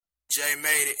Jay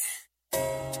made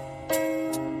it.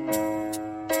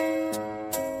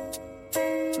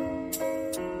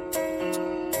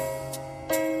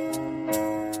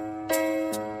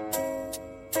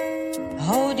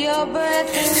 Hold your breath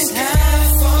and the and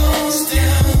sky falls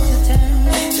down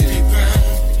to the ground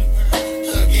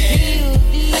again.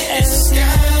 And the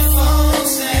sky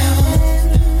falls down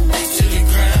to the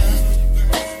ground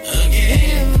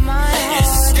again. In my And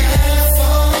the sky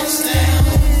falls down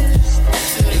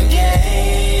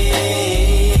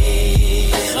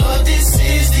again. Lord, this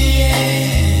is the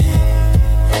end.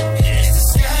 As the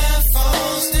sky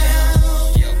falls down.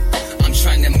 Yo, I'm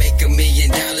trying to make $1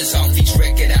 million off each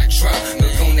record I drop.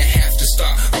 We're gonna have to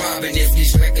start robbing if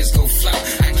these records go flop.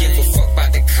 I give a fuck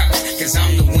about the cops, cause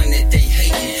I'm the one that they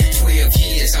hating. 12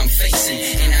 years I'm facing,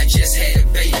 and I just had a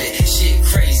baby. Shit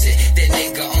crazy, that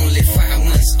nigga only 5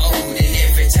 months old. And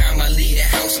every time I leave the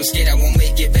house, I'm scared I won't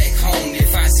make it back home.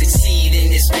 If I succeed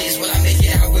in this biz, will I make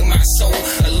it out with my soul?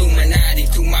 Illuminati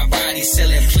through my body,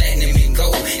 selling platinum and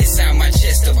gold. Inside my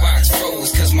chest, the box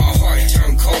froze, cause my heart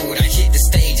turned cold. I hit the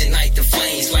stage and light the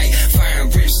flames like fire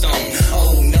and brimstone.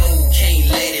 Oh no, can't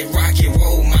let it rock and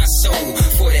roll my soul.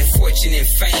 For that fortune and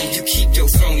fame, you keep your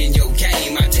throne in your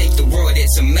game. I take the world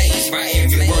that's amazed by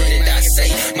every word that I say.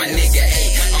 My nigga, hey,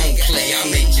 I don't play, I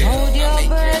make you. Hold your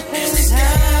breath And the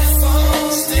sky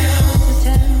falls down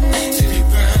to the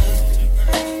ground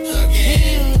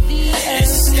again. And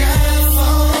the sky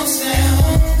falls down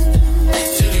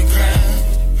to the ground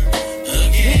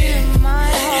again. in my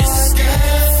And the heart.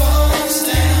 sky falls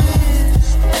down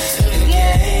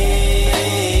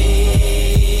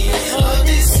again. Lord,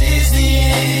 this is the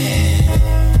end.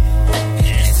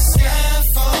 As the sky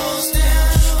falls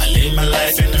down. I live my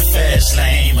life in the fast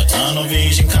lane. My tunnel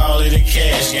vision, call it a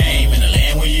cash game. In the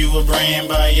land where you were brand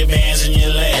by your bands and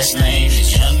your last name.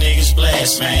 These young niggas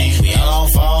blast, man. We all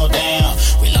fall down.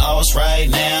 We lost right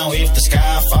now if the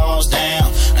sky falls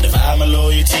down. I divide my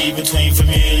loyalty between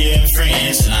familiar and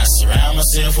friends. And I surround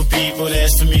myself with people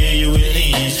that's familiar with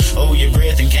ends. Hold your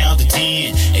breath and count to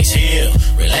 10. Exhale,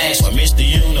 relax while Mr.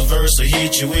 Universe will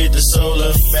hit you with the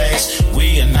solar facts.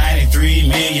 We are 93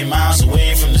 million miles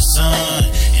away from the sun.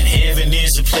 And heaven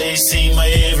is a place seen by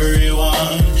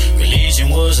everyone. Religion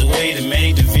was a way to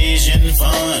make the vision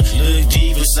fun. Look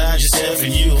deep inside yourself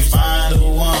and you will find the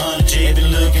one that you've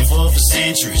been looking for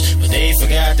centuries. But they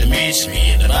forgot to mention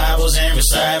me in the Bibles and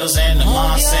recitals and the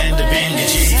mosques and the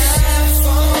benedictions. The sky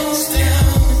falls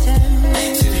down